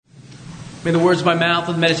May the words of my mouth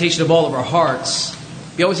and the meditation of all of our hearts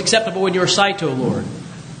be always acceptable in your sight, O Lord,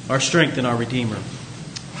 our strength and our Redeemer.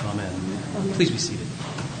 Amen. Please be seated.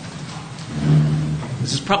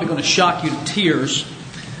 This is probably going to shock you to tears,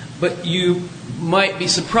 but you might be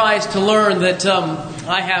surprised to learn that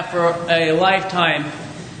I have for a lifetime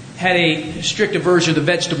had a strict aversion to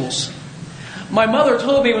vegetables. My mother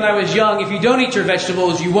told me when I was young, if you don't eat your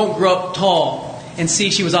vegetables, you won't grow up tall. And see,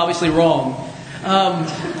 she was obviously wrong.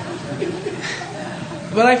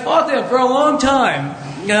 But I fought them for a long time.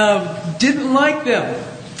 Didn't like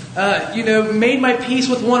them. Made my peace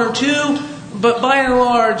with one or two. But by and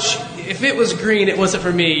large, if it was green, it wasn't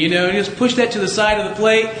for me. Just push that to the side of the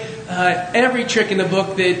plate. Every trick in the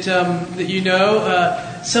book that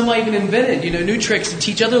some I even invented. New tricks to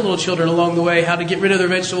teach other little children along the way how to get rid of their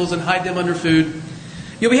vegetables and hide them under food.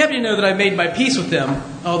 You'll be happy to know that I made my peace with them,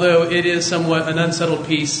 although it is somewhat an unsettled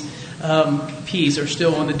peace. Peas are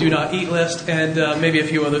still on the do not eat list, and maybe a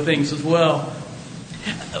few other things as well.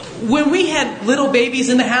 When we had little babies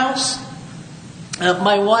in the house,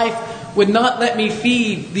 my wife would not let me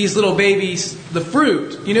feed these little babies the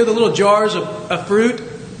fruit. The little jars of fruit?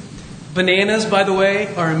 Bananas, by the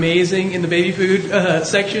way, are amazing in the baby food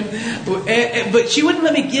section. But she wouldn't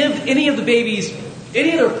let me give any of the babies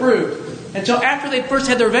any of their fruit until after they first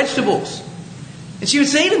had their vegetables. And she would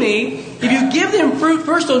say to me, if you give them fruit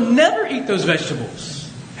first, they'll never eat those vegetables.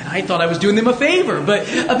 And I thought I was doing them a favor, but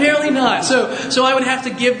apparently not. So I would have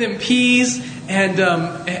to give them peas and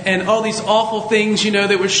all these awful things,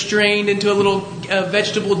 that were strained into a little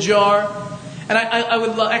vegetable jar. And I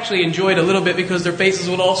would actually enjoy it a little bit because their faces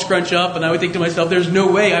would all scrunch up, and I would think to myself, there's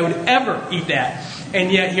no way I would ever eat that.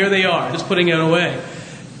 And yet here they are, just putting it away.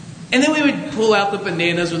 And then we would pull out the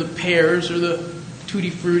bananas or the pears or the Tutti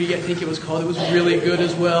Frutti, I think it was called. It was really good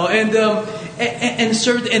as well. And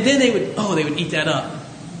served, and then they would eat that up.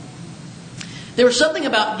 There was something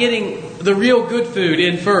about getting the real good food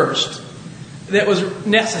in first that was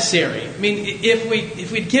necessary. I mean, if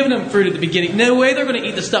we'd given them fruit at the beginning, no way they're going to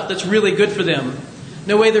eat the stuff that's really good for them.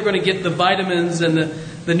 No way they're going to get the vitamins and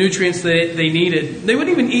the nutrients that they needed. They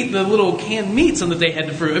wouldn't even eat the little canned meats that they had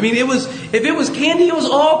to fruit. I mean, if it was candy, it was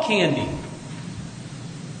all candy.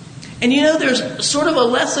 And there's sort of a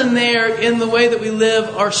lesson there in the way that we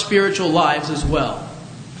live our spiritual lives as well.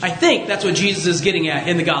 I think that's what Jesus is getting at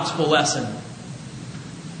in the gospel lesson.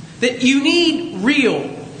 That you need real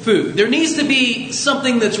food. There needs to be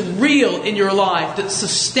something that's real in your life that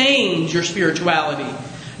sustains your spirituality.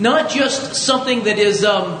 Not just something that is,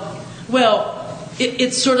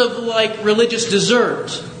 it's sort of like religious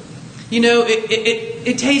dessert.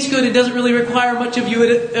 It tastes good. It doesn't really require much of you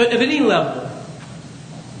at any level.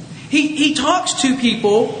 He talks to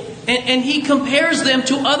people and he compares them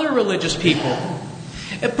to other religious people.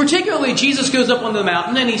 Particularly, Jesus goes up on the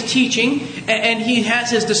mountain and he's teaching, and he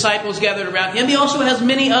has his disciples gathered around him. He also has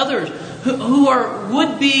many others who are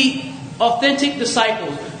would-be authentic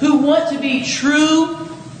disciples, who want to be true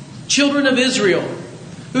children of Israel,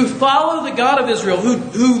 who follow the God of Israel,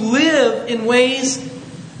 who live in ways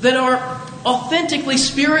that are authentically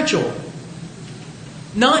spiritual,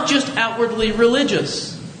 not just outwardly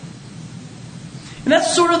religious. And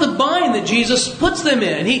that's sort of the bind that Jesus puts them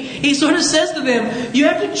in. He sort of says to them, you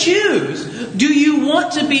have to choose. Do you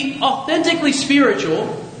want to be authentically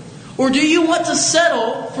spiritual, or do you want to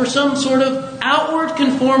settle for some sort of outward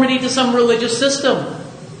conformity to some religious system?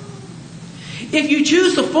 If you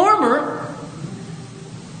choose the former,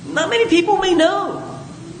 not many people may know.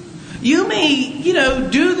 You may,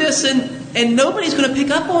 do this and nobody's going to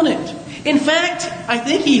pick up on it. In fact, I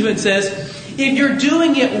think he even says, if you're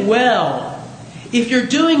doing it well, if you're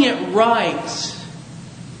doing it right,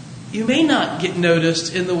 you may not get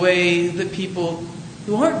noticed in the way that people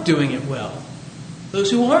who aren't doing it well,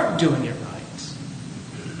 those who aren't doing it right.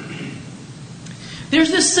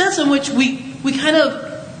 There's this sense in which we kind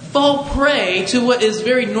of fall prey to what is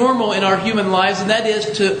very normal in our human lives, and that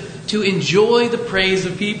is to enjoy the praise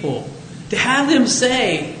of people. To have them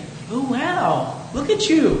say, oh wow, look at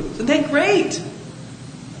you, isn't that great?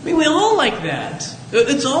 I mean, we all like that.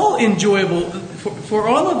 It's all enjoyable for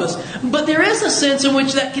all of us. But there is a sense in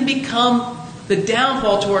which that can become the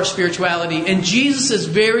downfall to our spirituality. And Jesus is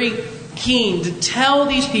very keen to tell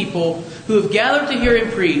these people who have gathered to hear him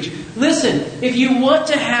preach, listen, if you want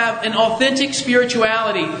to have an authentic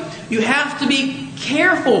spirituality, you have to be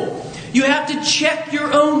careful. You have to check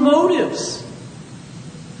your own motives.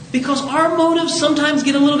 Because our motives sometimes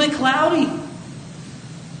get a little bit cloudy.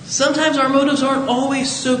 Sometimes our motives aren't always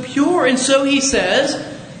so pure. And so he says,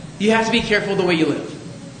 you have to be careful the way you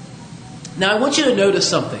live. Now I want you to notice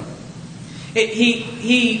something.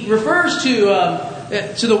 He refers to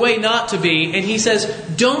to the way not to be. And he says,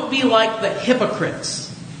 don't be like the hypocrites.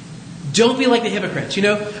 Don't be like the hypocrites.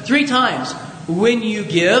 3 times. When you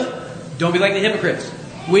give, don't be like the hypocrites.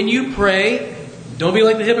 When you pray, don't be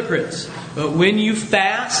like the hypocrites. When you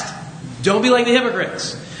fast, don't be like the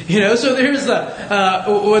hypocrites. So there's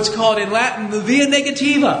what's called in Latin the via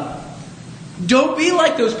negativa. Don't be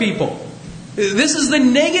like those people. This is the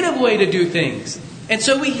negative way to do things. And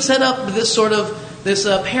so we set up this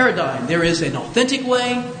paradigm. There is an authentic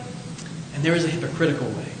way and there is a hypocritical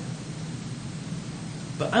way.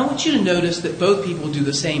 But I want you to notice that both people do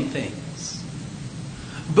the same things.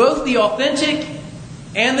 Both the authentic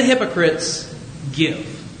and the hypocrites give.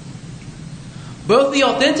 Both the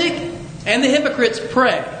authentic and the hypocrites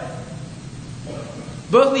pray.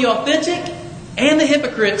 Both the authentic and the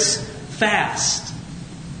hypocrites fast.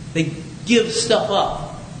 They give stuff up.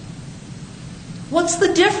 What's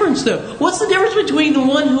the difference, though? What's the difference between the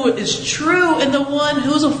one who is true and the one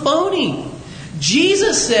who's a phony?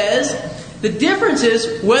 Jesus says the difference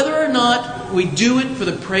is whether or not we do it for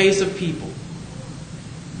the praise of people.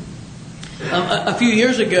 A few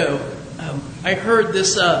years ago, I heard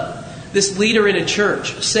this leader in a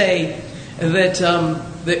church say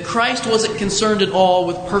that Christ wasn't concerned at all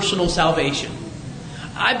with personal salvation.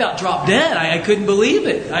 I about dropped dead. I couldn't believe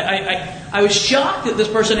it. I was shocked that this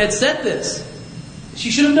person had said this. She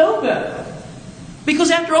should have known better.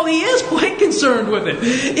 Because after all, he is quite concerned with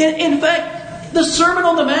it. In fact, the Sermon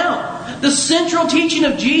on the Mount, the central teaching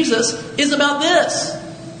of Jesus is about this.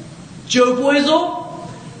 Joe Boisel,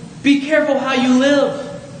 be careful how you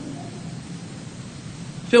live.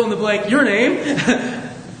 Fill in the blank, your name.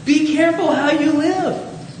 Be careful how you live.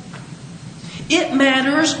 It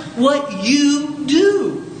matters what you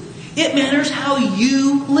do. It matters how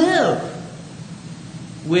you live.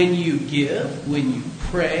 When you give, when you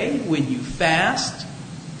pray, when you fast,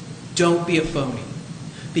 don't be a phony.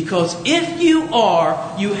 Because if you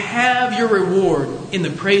are, you have your reward in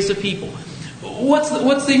the praise of people.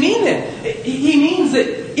 What's he mean then? He means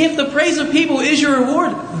that if the praise of people is your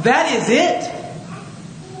reward, that is it.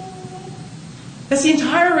 That's the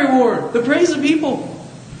entire reward, the praise of people.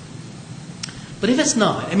 But if it's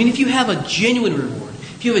not, if you have a genuine reward,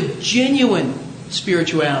 if you have a genuine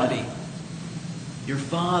spirituality, your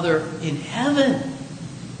Father in heaven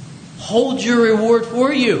holds your reward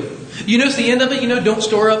for you. You notice the end of it? Don't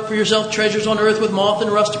store up for yourself treasures on earth with moth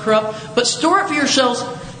and rust to corrupt, but store up for yourselves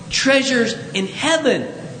treasures in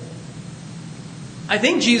heaven. I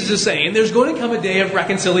think Jesus is saying there's going to come a day of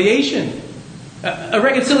reconciliation. A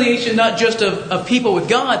reconciliation not just of people with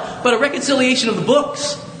God, but a reconciliation of the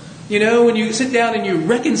books. When you sit down and you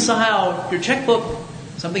reconcile your checkbook,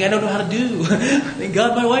 something I don't know how to do. Thank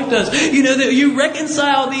God my wife does. That you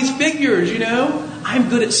reconcile these figures, I'm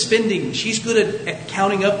good at spending. She's good at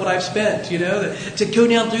counting up what I've spent, to go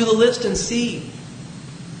down through the list and see.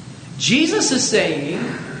 Jesus is saying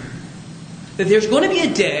that there's going to be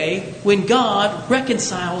a day when God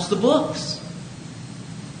reconciles the books.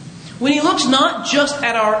 When He looks not just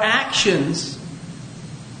at our actions,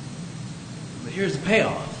 but here's the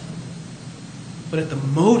payoff, but at the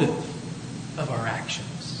motive of our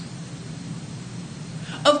actions.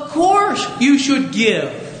 Of course you should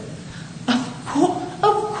give.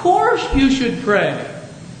 Of course you should pray.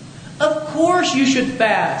 Of course you should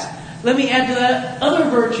fast. Let me add to that other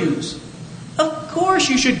virtues. Of course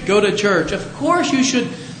you should go to church. Of course you should,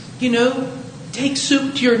 take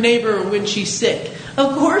soup to your neighbor when she's sick.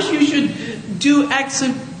 Of course you should do acts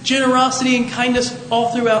of generosity and kindness all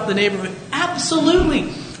throughout the neighborhood.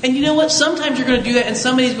 Absolutely. And you know what? Sometimes you're going to do that and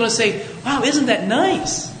somebody's going to say, wow, isn't that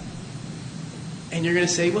nice? And you're going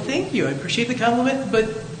to say, well, thank you. I appreciate the compliment,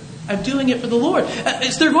 but I'm doing it for the Lord.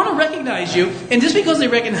 So they're going to recognize you. And just because they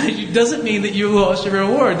recognize you doesn't mean that you lost your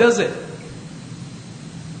reward, does it?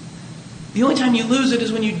 The only time you lose it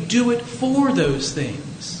is when you do it for those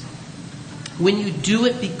things. When you do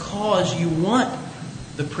it because you want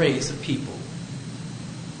the praise of people.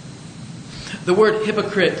 The word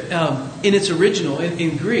hypocrite, in its original,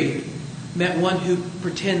 in Greek, meant one who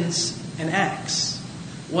pretends and acts.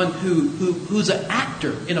 One who's an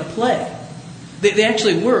actor in a play. They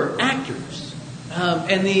actually were actors.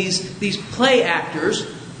 And these play actors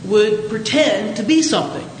would pretend to be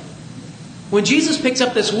something. When Jesus picks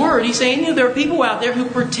up this word, He's saying, there are people out there who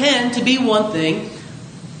pretend to be one thing,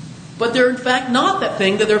 but they're in fact not that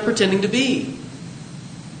thing that they're pretending to be.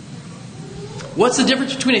 What's the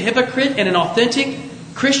difference between a hypocrite and an authentic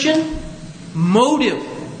Christian? Motive.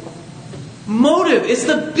 Motive. It's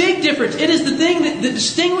the big difference. It is the thing that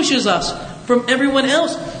distinguishes us from everyone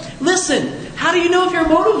else. Listen, how do you know if your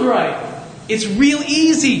motive's right? It's real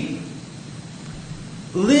easy.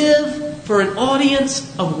 Live for an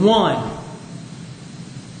audience of one.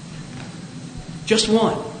 Just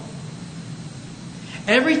one.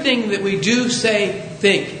 Everything that we do, say,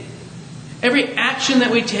 think, every action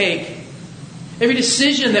that we take, every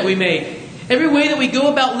decision that we make, every way that we go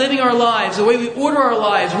about living our lives, the way we order our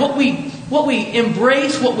lives, what we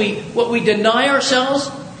embrace, what we deny ourselves,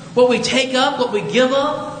 what we take up, what we give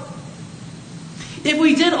up. If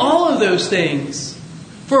we did all of those things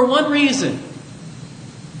for one reason,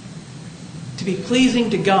 to be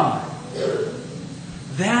pleasing to God,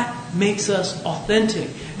 that makes us authentic.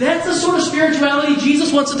 That's the sort of spirituality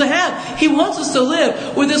Jesus wants us to have. He wants us to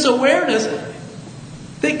live with this awareness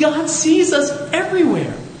that God sees us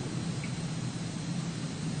everywhere.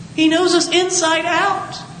 He knows us inside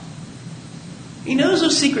out. He knows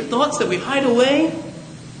those secret thoughts that we hide away.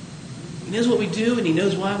 He knows what we do, and He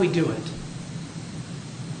knows why we do it.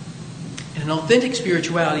 And an authentic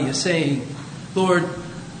spirituality is saying, Lord,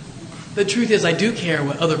 the truth is I do care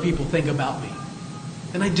what other people think about me.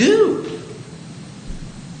 And I do.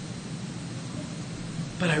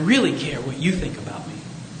 But I really care what you think about me.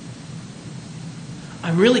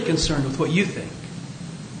 I'm really concerned with what you think.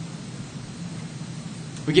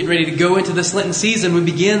 We're getting ready to go into this Lenten season, which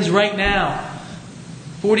begins right now.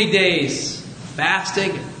 40 days,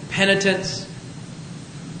 fasting, penitence.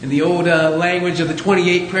 In the old language of the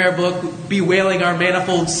 28 prayer book, bewailing our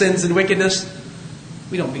manifold sins and wickedness.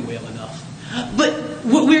 We don't bewail enough. But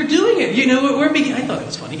we're doing it. I thought it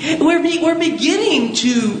was funny. We're beginning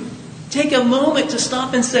to take a moment to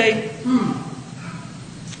stop and say,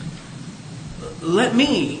 let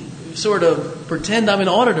me sort of pretend I'm an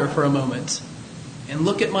auditor for a moment and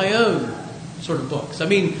look at my own sort of books. I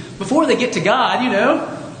mean, before they get to God,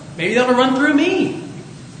 maybe they'll run through me.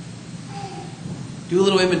 Do a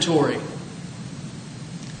little inventory.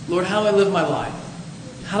 Lord, how do I live my life?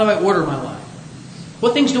 How do I order my life?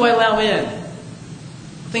 What things do I allow in?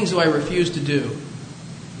 What things do I refuse to do?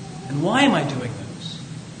 And why am I doing those?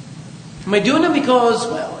 Am I doing them because,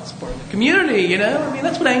 it's part of the community,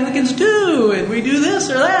 that's what Anglicans do, and we do this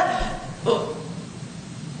or that. Or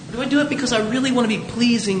do I do it because I really want to be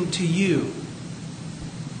pleasing to you?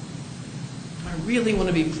 I really want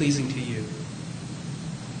to be pleasing to you.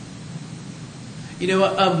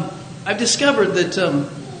 I've discovered that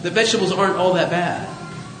the vegetables aren't all that bad.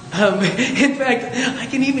 In fact, I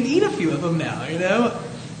can even eat a few of them now, I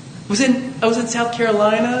was in South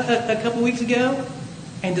Carolina a couple weeks ago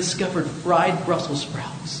and discovered fried Brussels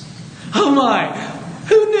sprouts. Oh my!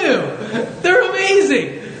 Who knew? They're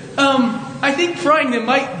amazing! I think frying them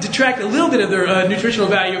might detract a little bit of their nutritional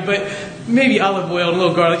value, but maybe olive oil and a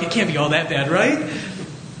little garlic, it can't be all that bad, right?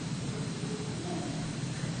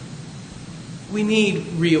 We need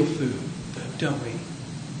real food, though, don't we?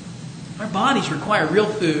 Our bodies require real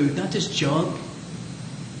food, not just junk.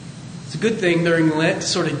 It's a good thing during Lent to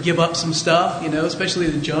sort of give up some stuff, especially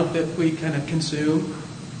the junk that we kind of consume.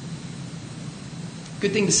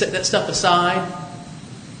 Good thing to set that stuff aside.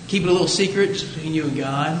 Keep it a little secret just between you and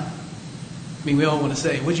God. I mean, we all want to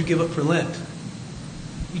say, what'd you give up for Lent?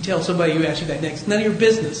 You tell somebody who asks you that next, none of your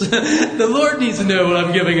business. The Lord needs to know what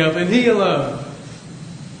I'm giving up, and He alone.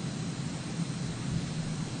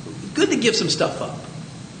 Good to give some stuff up.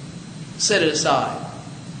 Set it aside.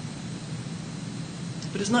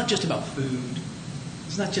 But it's not just about food.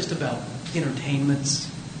 It's not just about entertainments.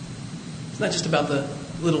 It's not just about the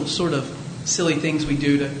little sort of silly things we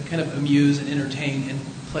do to kind of amuse and entertain and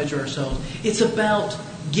pleasure ourselves. It's about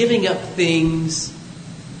giving up things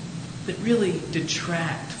that really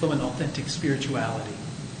detract from an authentic spirituality.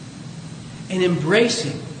 And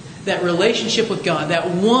embracing that relationship with God, that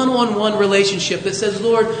one-on-one relationship that says,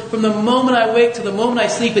 Lord, from the moment I wake to the moment I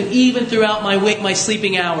sleep, and even throughout my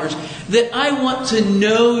sleeping hours, that I want to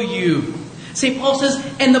know you. St. Paul says,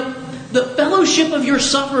 and the fellowship of your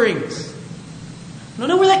sufferings. I don't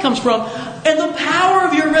know where that comes from. And the power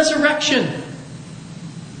of your resurrection.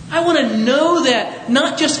 I want to know that,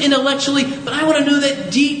 not just intellectually, but I want to know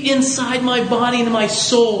that deep inside my body and my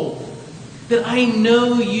soul. That I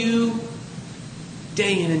know you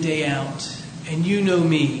day in and day out, and you know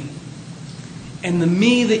me. And the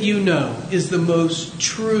me that you know is the most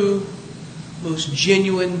true, most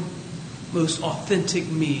genuine, most authentic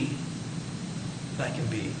me that I can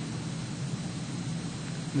be.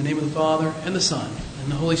 In the name of the Father, and the Son, and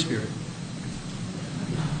the Holy Spirit.